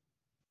for you?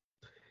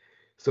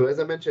 So as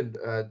I mentioned,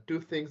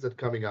 two things that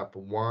coming up.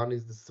 One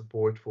is the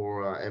support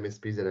for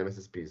MSPs and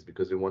MSSPs,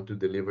 because we want to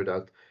deliver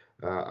that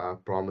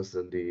promise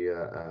and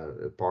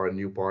the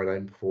new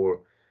paradigm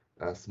for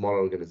smaller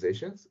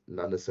organizations,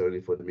 not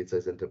necessarily for the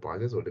mid-sized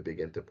enterprises or the big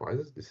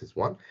enterprises. This is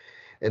one.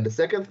 And the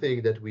second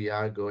thing that we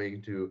are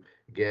going to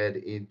get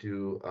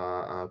into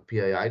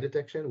PII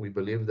detection. We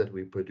believe that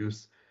we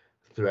produce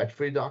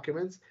threat-free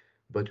documents,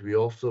 but we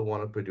also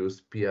want to produce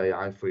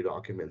PII-free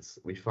documents.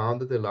 We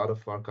found that a lot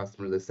of our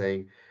customers are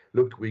saying,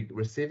 look, we're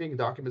receiving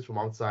documents from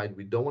outside.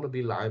 We don't want to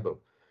be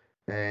liable.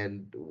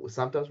 And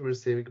sometimes we're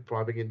receiving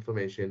private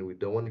information. We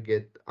don't want to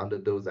get under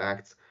those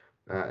acts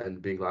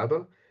and being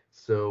liable.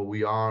 So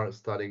we are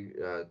starting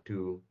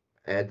to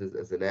add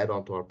as an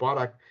add-on to our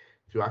product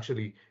to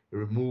actually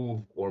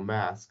remove or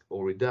mask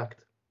or redact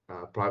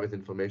private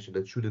information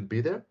that shouldn't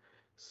be there.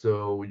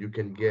 So you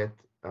can get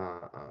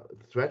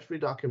threat-free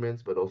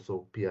documents, but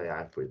also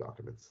PII-free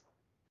documents.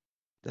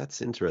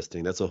 That's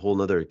interesting. That's a whole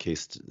nother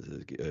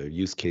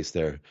use case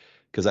there.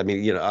 Because I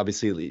mean,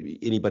 obviously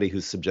anybody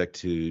who's subject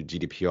to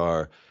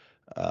GDPR,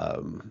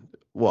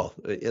 well,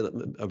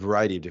 a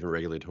variety of different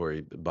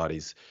regulatory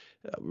bodies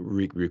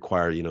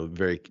require,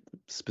 very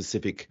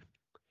specific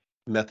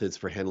methods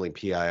for handling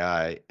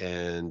PII,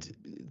 and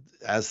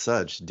as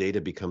such,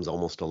 data becomes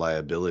almost a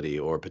liability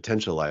or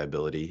potential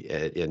liability,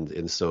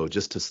 and so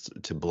just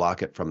to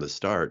block it from the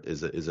start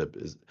is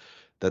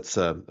that's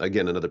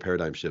again another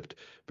paradigm shift.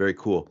 Very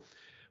cool.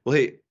 Well,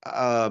 hey,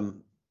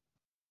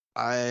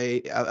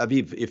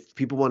 Aviv, if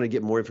people want to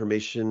get more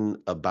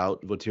information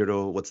about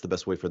Votiro, what's the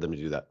best way for them to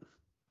do that?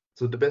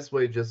 So the best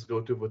way, just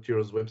go to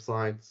Votiro's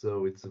website.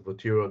 So it's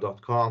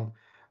votiro.com,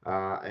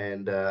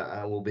 and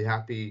I will be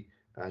happy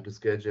to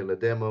schedule a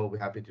demo. We're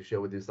happy to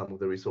share with you some of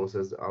the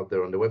resources out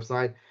there on the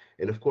website.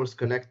 And of course,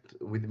 connect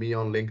with me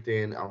on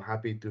LinkedIn. I'm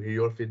happy to hear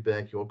your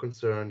feedback, your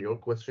concern, your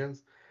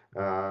questions.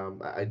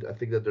 I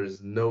think that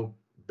there's no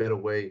better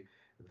way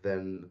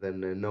than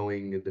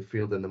knowing the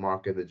field and the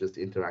market and just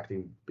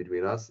interacting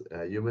between us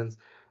humans.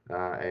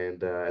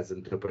 And as an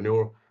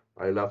entrepreneur,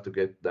 I love to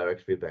get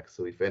direct feedback.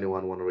 So if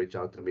anyone want to reach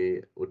out to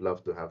me, would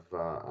love to have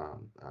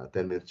a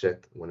 10-minute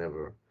chat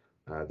whenever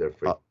they're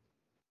free.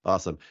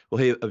 Awesome. Well,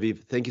 hey,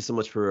 Aviv, thank you so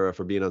much for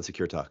being on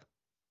Secure Talk.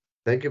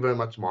 Thank you very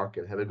much, Mark,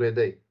 and have a great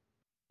day.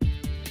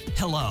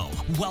 Hello,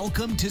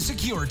 welcome to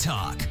Secure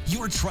Talk,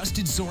 your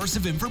trusted source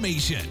of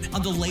information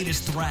on the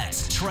latest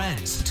threats,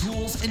 trends,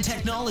 tools, and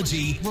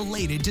technology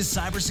related to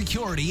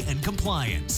cybersecurity and compliance.